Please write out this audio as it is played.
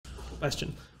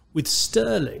question. With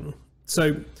Stirling,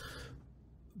 so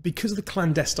because of the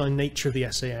clandestine nature of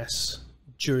the SAS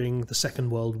during the Second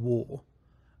World War,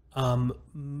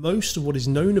 most of what is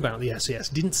known about the SAS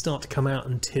didn't start to come out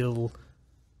until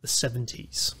the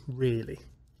 70s, really.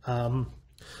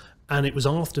 And it was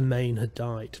after Mayne had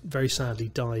died, very sadly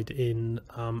died in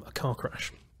a car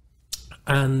crash.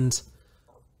 And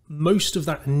most of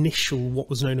that initial, what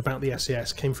was known about the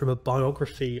SAS, came from a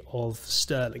biography of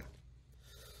Stirling.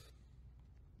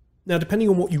 Now, depending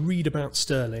on what you read about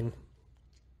Stirling,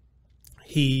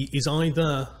 he is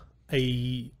either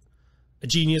a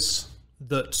genius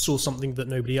that saw something that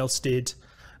nobody else did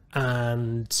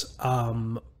and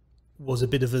was a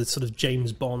bit of a sort of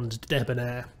James Bond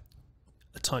debonair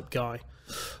type guy.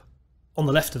 On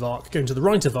the left of Arc, going to the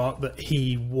right of Arc, that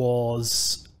he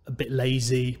was a bit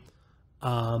lazy,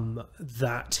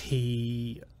 that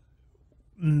he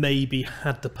maybe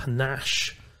had the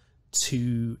panache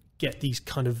to get these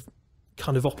kind of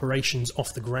operations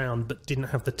off the ground, but didn't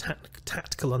have the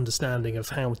tactical understanding of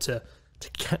how to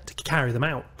carry them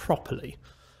out properly,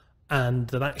 and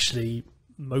that actually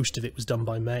most of it was done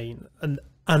by Mayne and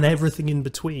everything in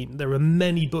between. There are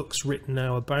many books written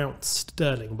now about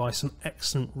Stirling by some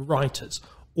excellent writers.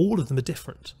 All of them are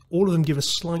different. All of them give a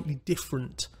slightly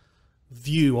different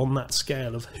view on that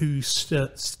scale of who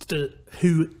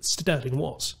Stirling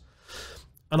was.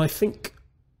 And I think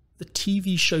the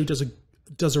TV show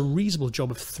does a reasonable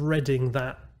job of threading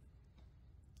that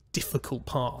difficult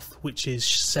path, which is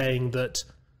saying that,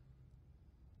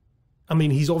 I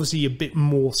mean, he's obviously a bit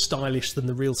more stylish than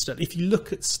the real Stirling. If you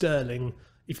look at Stirling,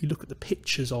 if you look at the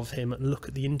pictures of him and look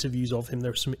at the interviews of him,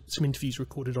 there are some interviews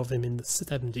recorded of him in the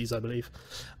 70s, I believe.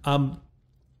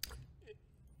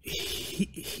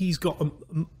 He's got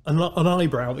an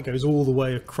eyebrow that goes all the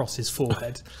way across his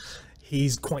forehead.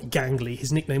 He's quite gangly.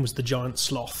 His nickname was the Giant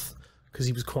Sloth because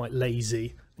he was quite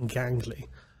lazy and gangly.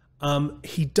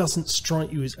 He doesn't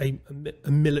strike you as a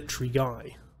military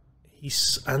guy.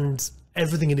 And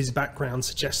everything in his background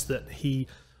suggests that he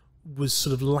was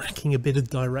sort of lacking a bit of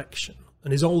direction.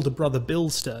 And his older brother,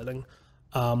 Bill Stirling,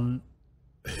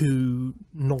 who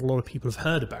not a lot of people have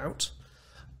heard about,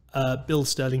 Bill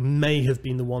Stirling may have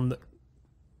been the one that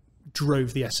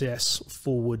drove the SAS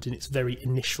forward in its very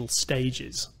initial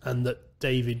stages, and that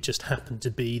David just happened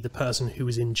to be the person who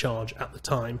was in charge at the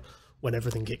time when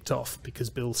everything kicked off,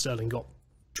 because Bill Stirling got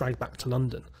dragged back to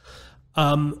London.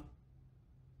 I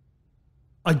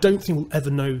don't think we'll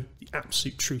ever know the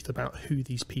absolute truth about who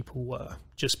these people were,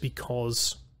 just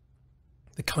because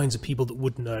the kinds of people that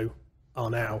would know are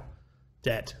now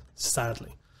dead,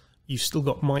 sadly. You've still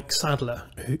got Mike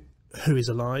Sadler, who is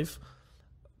alive,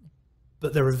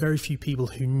 but there are very few people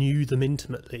who knew them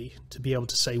intimately to be able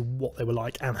to say what they were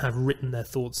like and have written their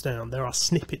thoughts down. There are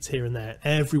snippets here and there.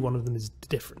 Every one of them is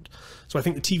different. So I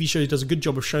think the TV show does a good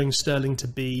job of showing Stirling to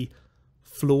be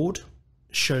flawed,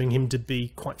 showing him to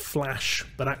be quite flash,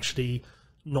 but actually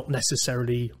not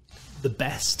necessarily the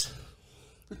best.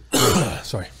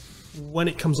 Sorry. When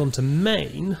it comes on to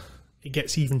Mayne, it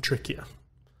gets even trickier.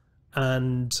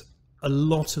 And a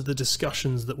lot of the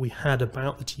discussions that we had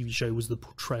about the TV show was the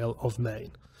portrayal of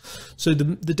Mayne. So the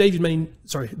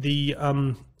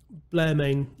Blair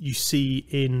Mayne you see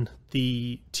in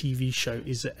the TV show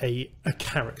is a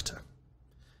character.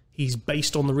 He's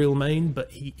based on the real Mayne,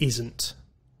 but he isn't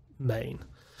Mayne.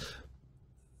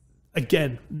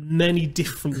 Again, many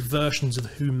different versions of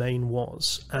who Mayne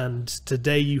was, and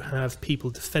today you have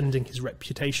people defending his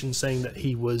reputation, saying that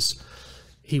he was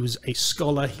a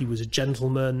scholar, he was a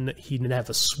gentleman, he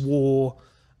never swore,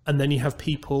 and then you have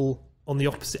people on the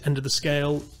opposite end of the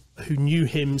scale who knew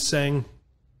him saying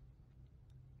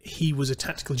he was a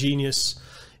tactical genius,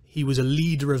 he was a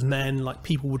leader of men, like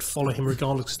people would follow him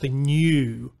regardless because they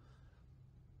knew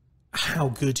how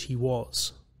good he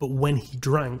was. But when he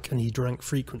drank, and he drank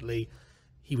frequently,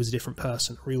 he was a different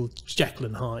person, a real Jekyll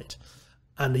and Hyde.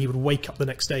 And he would wake up the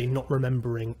next day not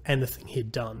remembering anything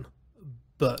he'd done,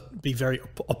 but be very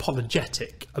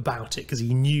apologetic about it because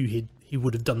he knew he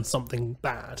would have done something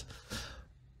bad.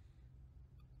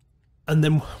 And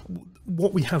then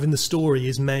what we have in the story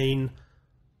is Mayne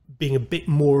being a bit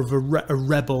more of a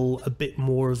rebel, a bit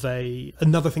more of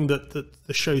another thing that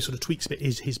the show sort of tweaks a bit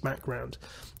is his background.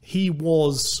 He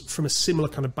was from a similar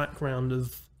kind of background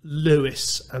of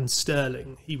Lewis and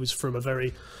Stirling. He was from a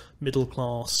very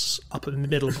upper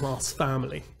middle class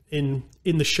family. In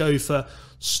the show, for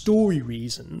story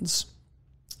reasons,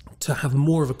 to have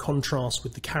more of a contrast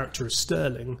with the character of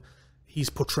Stirling,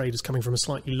 he's portrayed as coming from a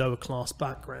slightly lower class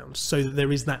background, so that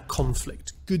there is that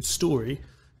conflict. Good story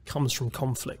comes from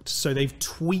conflict. So they've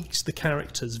tweaked the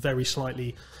characters very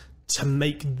slightly to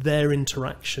make their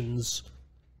interactions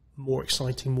more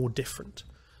exciting, more different.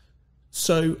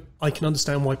 So I can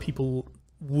understand why people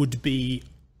would be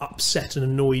upset and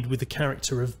annoyed with the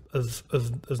character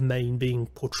of Mayne being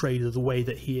portrayed the way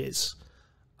that he is,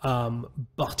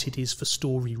 but it is for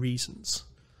story reasons.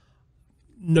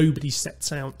 Nobody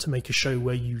sets out to make a show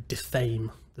where you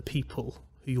defame the people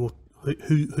who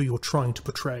you're trying to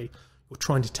portray. You're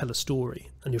trying to tell a story,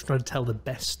 and you're trying to tell the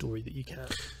best story that you can.